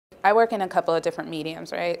I work in a couple of different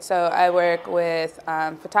mediums, right? So I work with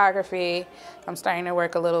photography. I'm starting to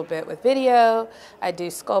work a little bit with video. I do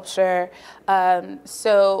sculpture.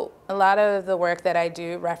 So a lot of the work that I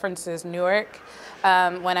do references Newark.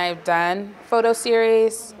 When I've done photo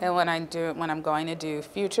series and when I'm going to do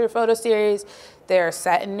future photo series, they're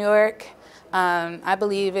set in Newark. I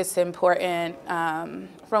believe it's important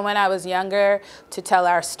from when I was younger to tell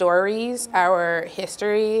our stories, our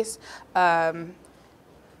histories,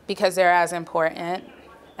 because they're as important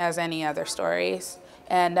as any other stories.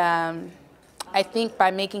 And I think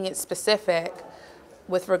by making it specific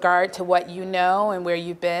with regard to what you know and where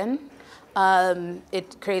you've been,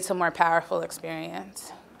 it creates a more powerful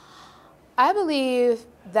experience. I believe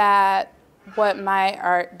that what my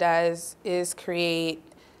art does is create,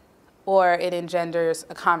 or it engenders,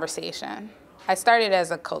 a conversation. I started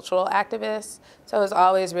as a cultural activist, so it was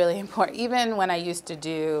always really important. Even when I used to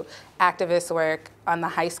do activist work on the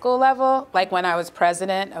high school level, like when I was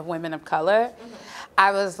president of Women of Color,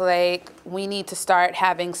 I was like, we need to start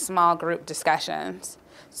having small group discussions.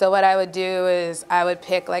 So what I would do is I would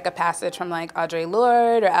pick like a passage from like Audre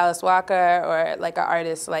Lorde or Alice Walker or like an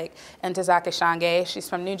artist like Ntozake Shange, she's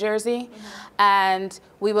from New Jersey, and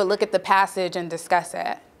we would look at the passage and discuss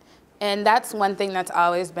it. And that's one thing that's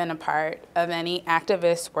always been a part of any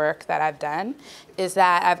activist work that I've done, is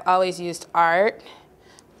that I've always used art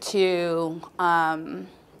to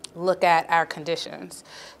look at our conditions.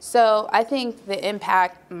 So I think the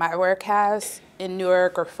impact my work has in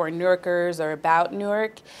Newark or for Newarkers or about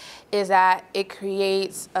Newark is that it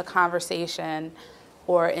creates a conversation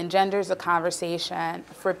or engenders a conversation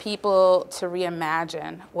for people to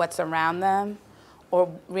reimagine what's around them, or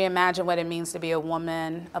reimagine what it means to be a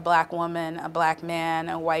woman, a black man,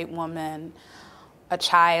 a white woman, a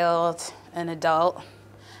child, an adult.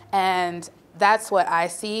 And that's what I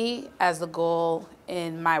see as the goal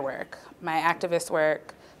in my work, my activist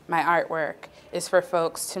work, my artwork, is for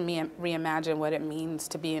folks to reimagine what it means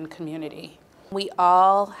to be in community. We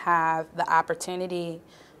all have the opportunity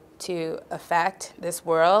to affect this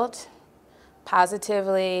world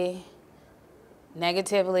positively,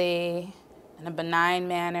 negatively, in a benign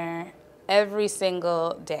manner, every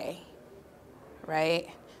single day, right?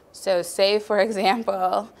 So say, for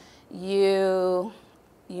example, you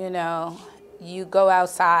go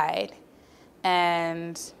outside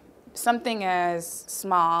and something as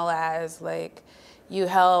small as like you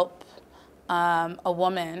help a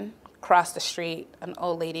woman cross the street, an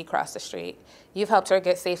old lady cross the street. You've helped her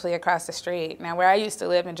get safely across the street. Now, where I used to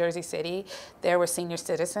live in Jersey City, there were senior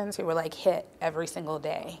citizens who were like hit every single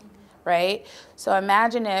day, right? So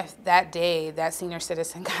imagine if that day that senior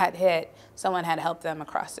citizen got hit, someone had helped them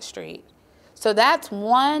across the street. So that's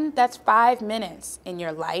 5 minutes in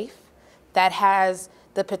your life that has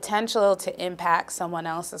the potential to impact someone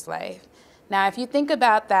else's life. Now, if you think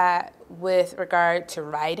about that with regard to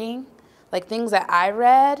writing, like things that I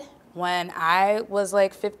read when I was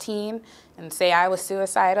like 15 and say I was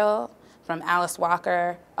suicidal, from Alice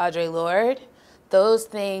Walker, Audre Lorde, those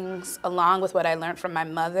things, along with what I learned from my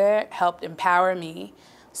mother, helped empower me.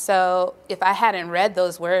 So if I hadn't read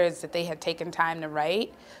those words that they had taken time to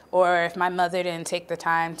write, or if my mother didn't take the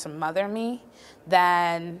time to mother me,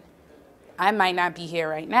 then I might not be here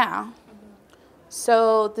right now.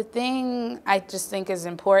 So the thing I just think is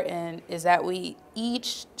important is that we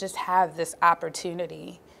each just have this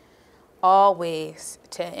opportunity always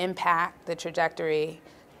to impact the trajectory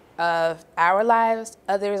of our lives,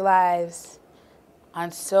 others' lives,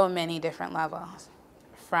 on so many different levels,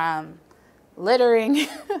 from littering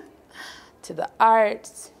to the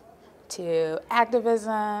arts, to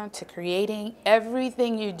activism, to creating.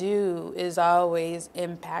 Everything you do is always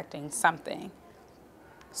impacting something.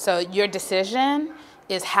 So your decision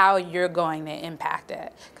is how you're going to impact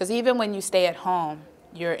it. Because even when you stay at home,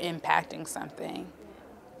 you're impacting something.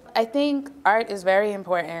 I think art is very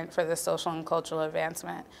important for the social and cultural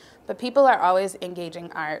advancement, but people are always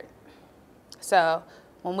engaging art. So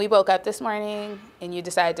when we woke up this morning and you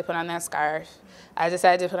decided to put on that scarf, I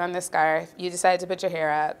decided to put on this scarf, you decided to put your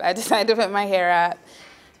hair up, I decided to put my hair up.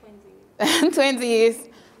 Twinsies. Twinsies.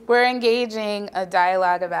 We're engaging a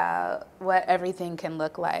dialogue about what everything can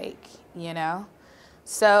look like, you know?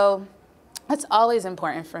 So it's always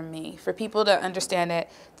important for me, for people to understand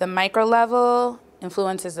that the micro level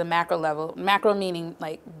influences the macro level, macro meaning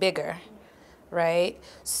like bigger, right?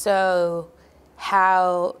 So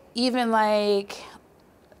how even like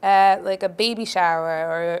at like a baby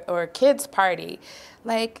shower or a kid's party,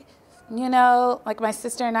 like, you know, like my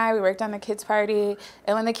sister and I, we worked on the kids' party,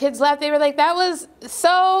 and when the kids left, they were like, that was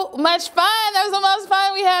so much fun. That was the most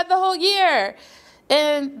fun we had the whole year.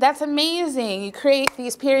 And that's amazing. You create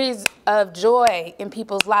these periods of joy in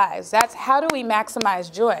people's lives. That's how do we maximize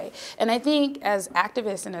joy? And I think as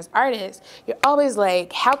activists and as artists, you're always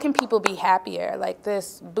like, how can people be happier? Like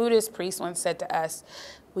this Buddhist priest once said to us,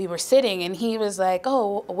 we were sitting and he was like,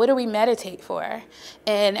 oh, what do we meditate for?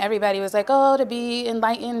 And everybody was like, oh, to be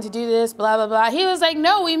enlightened, to do this, blah, blah, blah. He was like,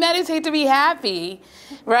 no, we meditate to be happy,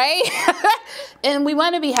 right? And we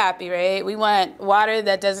want to be happy, right? We want water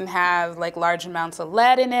that doesn't have like large amounts of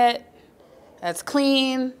lead in it, that's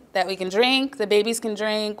clean, that we can drink, the babies can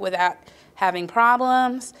drink without having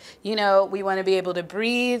problems. You know, we want to be able to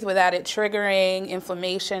breathe without it triggering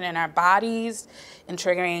inflammation in our bodies and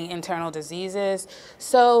triggering internal diseases.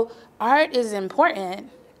 So art is important,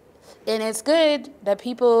 and it's good that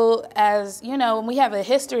people, as, you know, we have a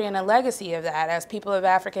history and a legacy of that as people of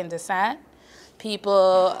African descent, people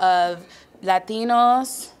of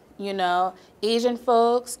Latinos, you know, Asian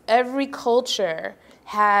folks. Every culture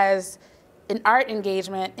has an art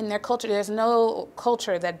engagement in their culture. There's no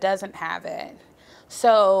culture that doesn't have it.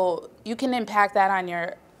 So you can impact that on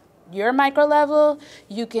your micro level.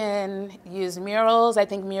 You can use murals. I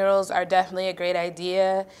think murals are definitely a great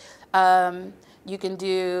idea. You can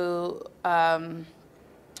do, can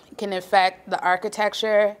affect the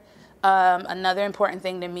architecture. Another important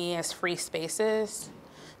thing to me is free spaces.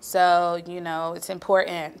 So, you know, it's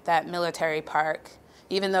important that Military Park,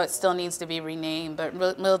 even though it still needs to be renamed, but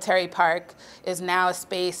Military Park is now a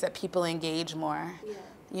space that people engage more. Yeah.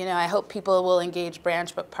 You know, I hope people will engage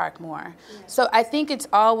Branch Brook Park more. Yeah. So I think it's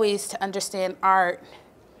always to understand art,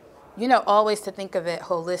 you know, always to think of it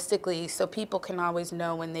holistically so people can always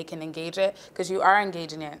know when they can engage it, because you are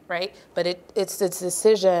engaging it, right? But it's a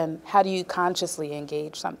decision, how do you consciously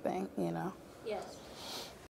engage something, you know?